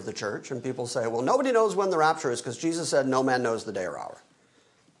rapture of the church, and people say, well, nobody knows when the rapture is because Jesus said no man knows the day or hour.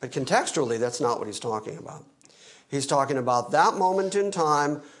 But contextually, that's not what he's talking about. He's talking about that moment in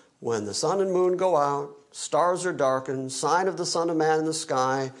time when the sun and moon go out, stars are darkened, sign of the Son of Man in the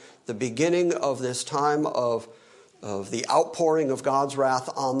sky, the beginning of this time of the outpouring of God's wrath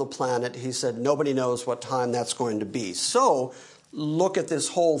on the planet. He said nobody knows what time that's going to be. So look at this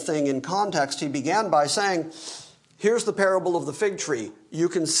whole thing in context. He began by saying, here's the parable of the fig tree. You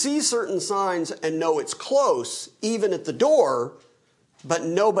can see certain signs and know it's close, even at the door, but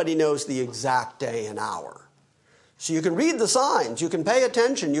nobody knows the exact day and hour. So you can read the signs, you can pay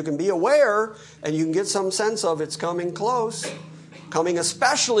attention, you can be aware, and you can get some sense of it's coming close, coming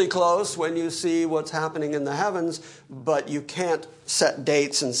especially close when you see what's happening in the heavens, but you can't set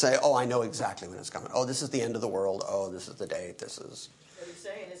dates and say, oh, I know exactly when it's coming. Oh, this is the end of the world. Oh, this is the date. This is... What he's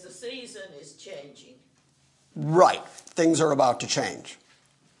saying is the season is changing. Right. Things are about to change.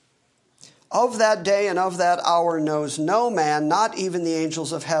 Of that day and of that hour knows no man, not even the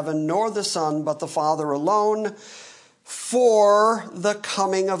angels of heaven, nor the Son, but the Father alone. For the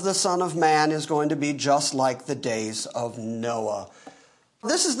coming of the Son of Man is going to be just like the days of Noah.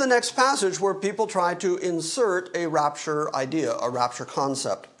 This is the next passage where people try to insert a rapture idea, a rapture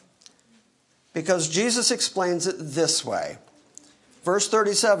concept. Because Jesus explains it this way. Verse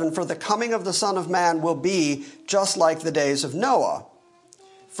 37, for the coming of the Son of Man will be just like the days of Noah.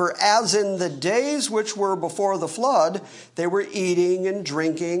 For as in the days which were before the flood, they were eating and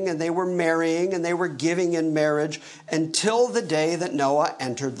drinking, and they were marrying, and they were giving in marriage, until the day that Noah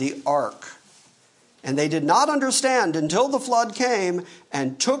entered the ark. And they did not understand until the flood came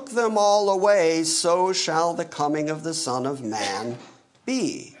and took them all away, so shall the coming of the Son of Man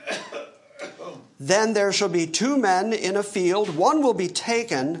be. Then there shall be 2 men in a field, one will be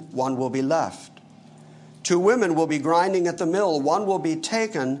taken, one will be left. 2 women will be grinding at the mill. One will be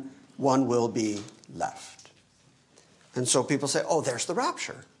taken, one will be left. And so people say, oh, there's the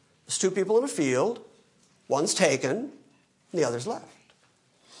rapture. There's 2 people in a field. One's taken, and the other's left.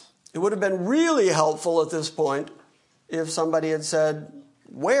 It would have been really helpful at this point if somebody had said,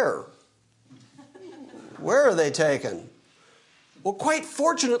 where? Where are they taken? Well, quite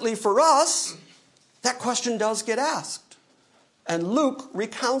fortunately for us, that question does get asked. And Luke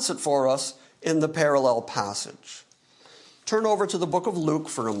recounts it for us in the parallel passage. Turn over to the book of Luke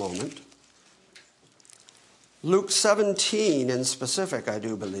for a moment. Luke 17 in specific, I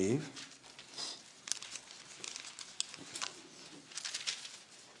do believe.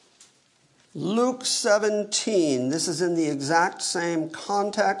 Luke 17, this is in the exact same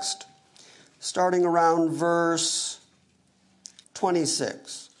context, starting around verse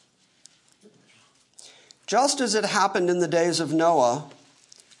 26. Just as it happened in the days of Noah,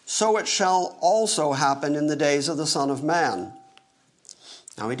 so it shall also happen in the days of the Son of Man.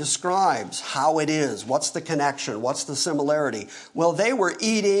 Now he describes how it is. What's the connection? What's the similarity? Well, they were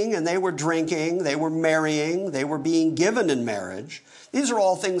eating and they were drinking, they were marrying, they were being given in marriage. These are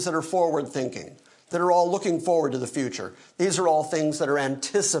all things that are forward thinking, that are all looking forward to the future. These are all things that are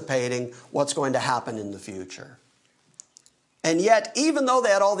anticipating what's going to happen in the future. And yet, even though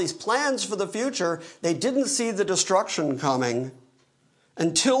they had all these plans for the future, they didn't see the destruction coming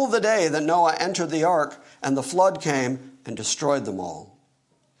until the day that Noah entered the ark and the flood came and destroyed them all.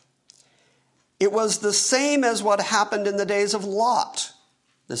 It was the same as what happened in the days of Lot.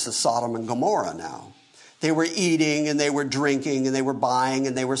 This is Sodom and Gomorrah now. They were eating and they were drinking and they were buying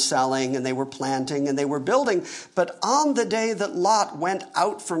and they were selling and they were planting and they were building. But on the day that Lot went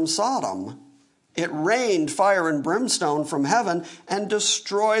out from Sodom, it rained fire and brimstone from heaven and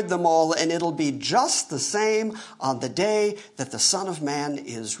destroyed them all. And it'll be just the same on the day that the Son of Man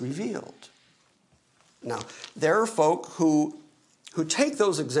is revealed. Now, there are folk who take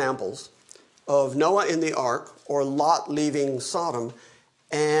those examples of Noah in the ark or Lot leaving Sodom,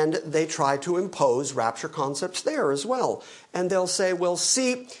 and they try to impose rapture concepts there as well. And they'll say, well,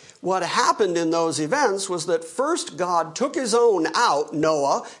 see, what happened in those events was that first God took his own out,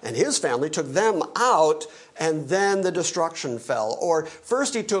 Noah and his family took them out, and then the destruction fell. Or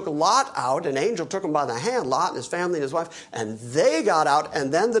first he took Lot out, an angel took him by the hand, Lot and his family and his wife, and they got out,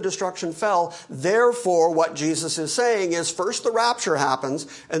 and then the destruction fell. Therefore, what Jesus is saying is first the rapture happens,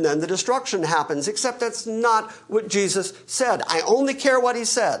 and then the destruction happens, except that's not what Jesus said. I only care what he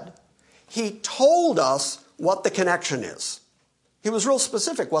said. He told us what the connection is. He was real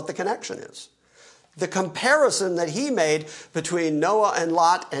specific what the connection is. The comparison that he made between Noah and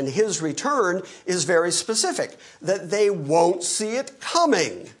Lot and his return is very specific. That they won't see it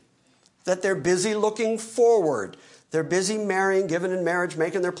coming. That they're busy looking forward. They're busy marrying, giving in marriage,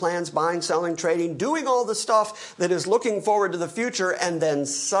 making their plans, buying, selling, trading, doing all the stuff that is looking forward to the future, and then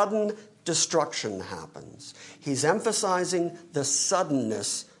sudden destruction happens. He's emphasizing the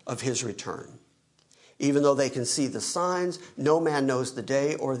suddenness of his return. Even though they can see the signs, no man knows the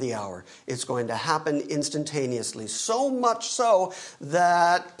day or the hour. It's going to happen instantaneously. So much so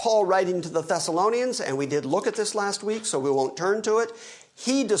that Paul, writing to the Thessalonians, and we did look at this last week, so we won't turn to it,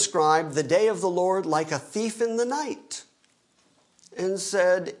 he described the day of the Lord like a thief in the night. And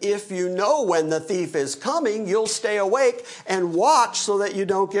said, if you know when the thief is coming, you'll stay awake and watch so that you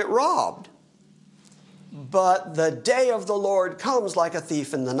don't get robbed. But the day of the Lord comes like a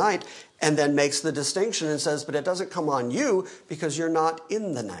thief in the night, and then makes the distinction and says, but it doesn't come on you because you're not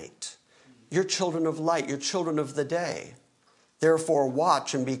in the night. You're children of light. You're children of the day. Therefore,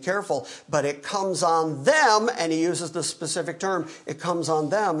 watch and be careful. But it comes on them, and he uses the specific term, it comes on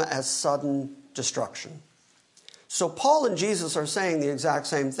them as sudden destruction. So Paul and Jesus are saying the exact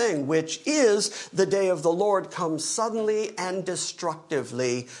same thing, which is the day of the Lord comes suddenly and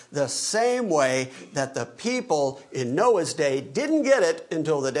destructively, the same way that the people in Noah's day didn't get it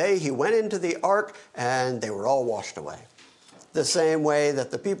until the day he went into the ark and they were all washed away. The same way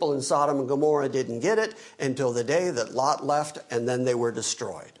that the people in Sodom and Gomorrah didn't get it until the day that Lot left and then they were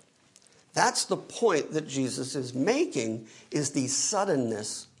destroyed. That's the point that Jesus is making, is the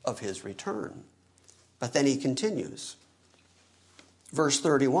suddenness of his return. But then he continues. Verse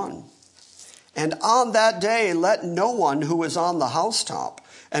 31. And on that day, let no one who is on the housetop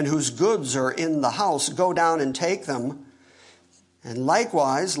and whose goods are in the house go down and take them. And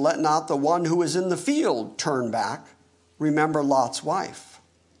likewise, let not the one who is in the field turn back. Remember Lot's wife.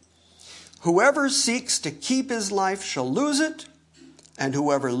 Whoever seeks to keep his life shall lose it, and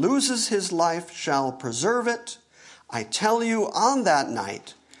whoever loses his life shall preserve it. I tell you, on that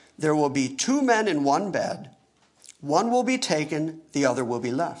night, there will be two men in one bed. One will be taken, the other will be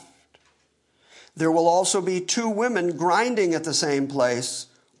left. There will also be two women grinding at the same place.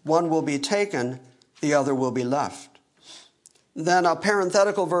 One will be taken, the other will be left. Then a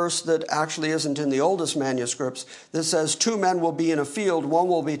parenthetical verse that actually isn't in the oldest manuscripts that says two men will be in a field, one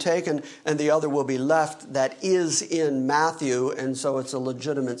will be taken, and the other will be left. That is in Matthew, and so it's a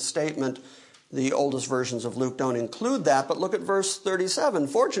legitimate statement. The oldest versions of Luke don't include that, but look at verse 37.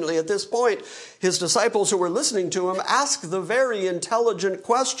 Fortunately, at this point, his disciples who were listening to him ask the very intelligent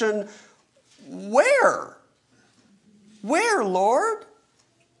question, where? Where, Lord?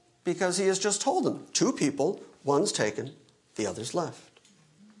 Because he has just told them, two people, one's taken, the other's left.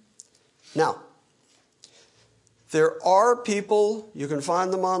 Now, there are people, you can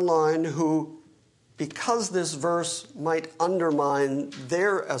find them online, who, because this verse might undermine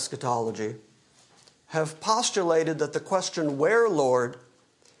their eschatology, have postulated that the question, where, Lord,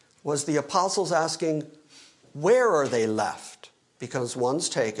 was the apostles asking, where are they left? Because one's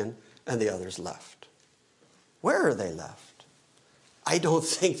taken and the other's left. Where are they left? I don't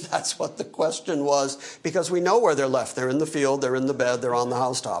think that's what the question was, because we know where they're left. They're in the field, they're in the bed, they're on the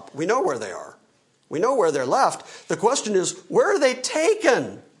housetop. We know where they are. We know where they're left. The question is, where are they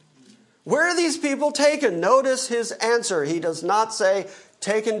taken? Where are these people taken? Notice his answer. He does not say,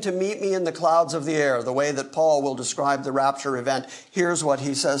 taken to meet me in the clouds of the air, the way that Paul will describe the rapture event. Here's what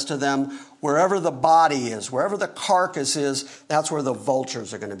he says to them. Wherever the body is, wherever the carcass is, that's where the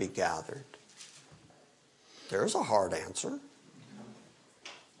vultures are going to be gathered. There's a hard answer.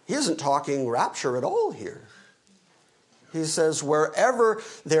 He isn't talking rapture at all here. He says wherever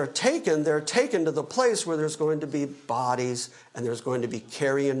they're taken to the place where there's going to be bodies and there's going to be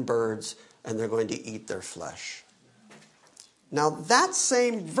carrion birds and they're going to eat their flesh. Now that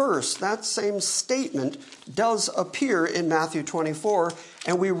same verse, that same statement does appear in Matthew 24,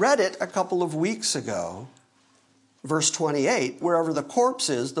 and we read it a couple of weeks ago. Verse 28, wherever the corpse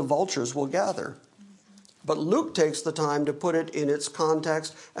is, the vultures will gather. But Luke takes the time to put it in its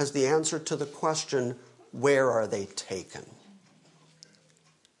context as the answer to the question, where are they taken?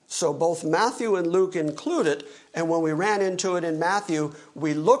 So both Matthew and Luke include it, and when we ran into it in Matthew,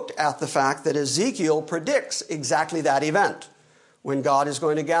 we looked at the fact that Ezekiel predicts exactly that event, when God is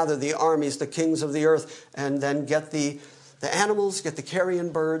going to gather the armies, the kings of the earth, and then get the animals, get the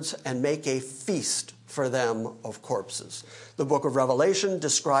carrion birds, and make a feast for them of corpses. The book of Revelation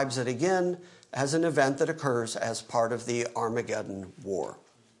describes it again as an event that occurs as part of the Armageddon War.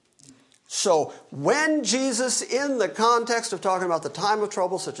 So when Jesus, in the context of talking about the time of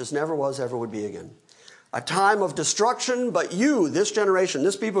trouble such as never was, ever would be again, a time of destruction, but you, this generation,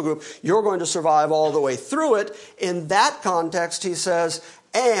 this people group, you're going to survive all the way through it. In that context, he says,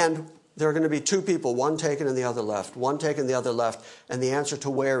 and there are going to be two people, one taken and the other left, one taken, the other left. And the answer to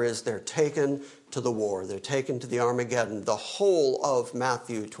where is they're taken to the war. They're taken to the Armageddon. The whole of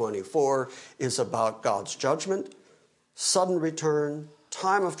Matthew 24 is about God's judgment, sudden return,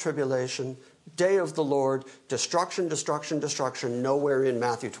 time of tribulation, day of the Lord, destruction, destruction, destruction. Nowhere in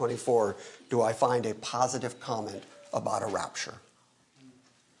Matthew 24 do I find a positive comment about a rapture.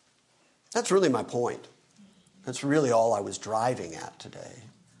 That's really my point. That's really all I was driving at today,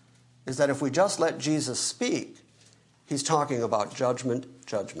 is that if we just let Jesus speak, he's talking about judgment,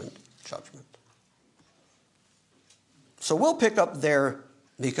 judgment, judgment. So we'll pick up there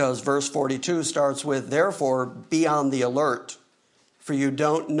because verse 42 starts with, therefore, be on the alert, for you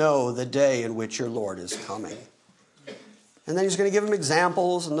don't know the day in which your Lord is coming. And then he's going to give them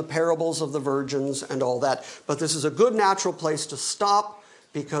examples and the parables of the virgins and all that. But this is a good natural place to stop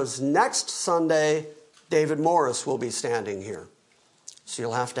because next Sunday, David Morris will be standing here. So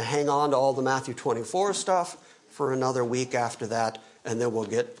you'll have to hang on to all the Matthew 24 stuff for another week after that, and then we'll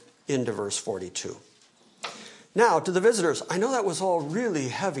get into verse 42. Now, to the visitors, I know that was all really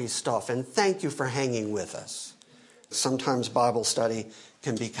heavy stuff, and thank you for hanging with us. Sometimes Bible study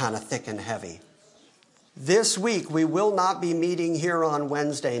can be kind of thick and heavy. This week, we will not be meeting here on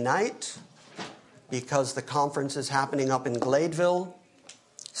Wednesday night because the conference is happening up in Gladeville.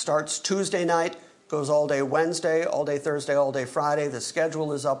 Starts Tuesday night, goes all day Wednesday, all day Thursday, all day Friday. The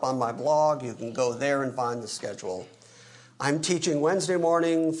schedule is up on my blog. You can go there and find the schedule. I'm teaching Wednesday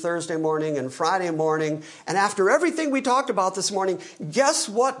morning, Thursday morning, and Friday morning. And after everything we talked about this morning, guess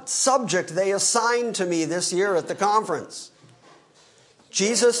what subject they assigned to me this year at the conference?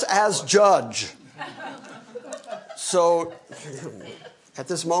 Jesus as judge. So at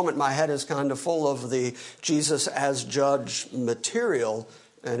this moment, my head is kind of full of the Jesus as judge material.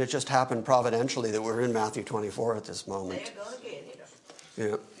 And it just happened providentially that we're in Matthew 24 at this moment.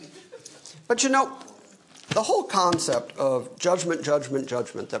 Yeah. But you know, the whole concept of judgment, judgment,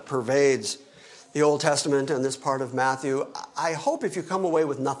 judgment that pervades the Old Testament and this part of Matthew, I hope if you come away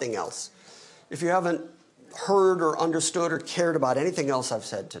with nothing else, if you haven't heard or understood or cared about anything else I've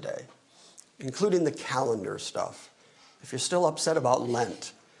said today, including the calendar stuff, if you're still upset about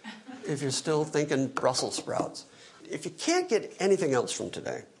Lent, if you're still thinking Brussels sprouts, if you can't get anything else from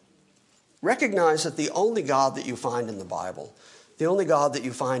today, recognize that the only God that you find in the Bible, the only God that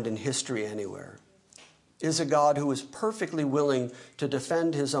you find in history anywhere, is a God who is perfectly willing to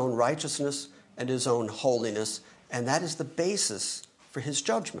defend his own righteousness and his own holiness, and that is the basis for his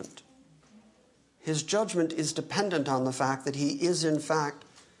judgment. His judgment is dependent on the fact that he is, in fact,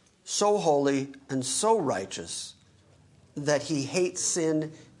 so holy and so righteous that he hates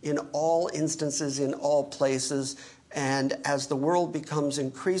sin in all instances, in all places, and as the world becomes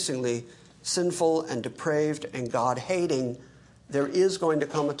increasingly sinful and depraved and God-hating, there is going to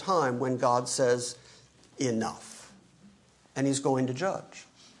come a time when God says, enough. And he's going to judge.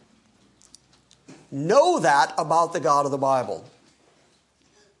 Know that about the God of the Bible.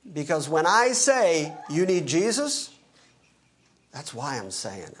 Because when I say you need Jesus, that's why I'm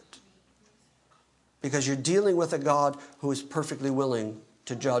saying it. Because you're dealing with a God who is perfectly willing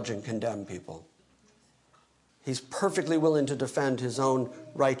to judge and condemn people. He's perfectly willing to defend his own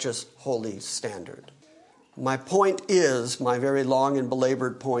righteous, holy standard. My point is, my very long and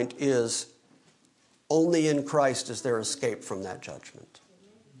belabored point is, only in Christ is there escape from that judgment.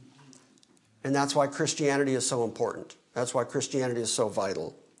 And that's why Christianity is so important. That's why Christianity is so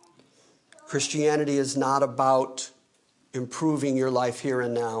vital. Christianity is not about improving your life here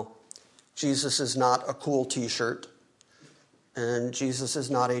and now. Jesus is not a cool t-shirt. And Jesus is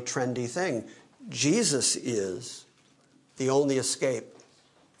not a trendy thing. Jesus is the only escape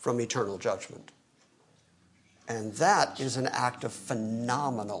from eternal judgment. And that is an act of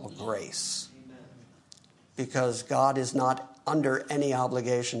phenomenal grace. Because God is not under any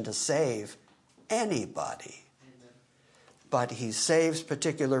obligation to save anybody. But he saves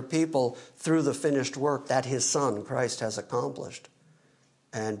particular people through the finished work that his Son, Christ, has accomplished.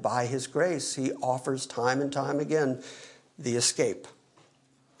 And by his grace, he offers time and time again the escape.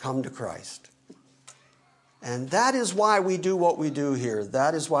 Come to Christ. And that is why we do what we do here.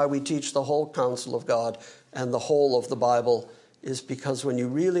 That is why we teach the whole counsel of God and the whole of the Bible, is because when you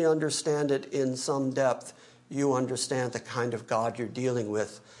really understand it in some depth, you understand the kind of God you're dealing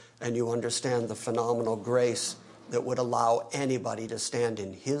with, and you understand the phenomenal grace that would allow anybody to stand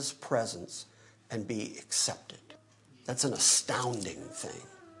in his presence and be accepted. That's an astounding thing.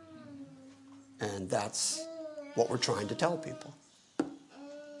 And that's what we're trying to tell people.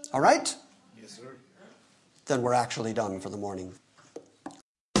 All right? Yes, sir. Then we're actually done for the morning.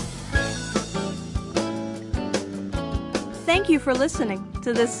 Thank you for listening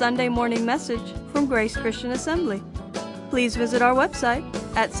to this Sunday morning message from Grace Christian Assembly. Please visit our website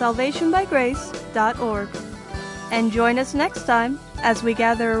at salvationbygrace.org. And join us next time as we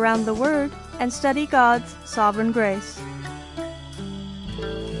gather around the Word and study God's sovereign grace.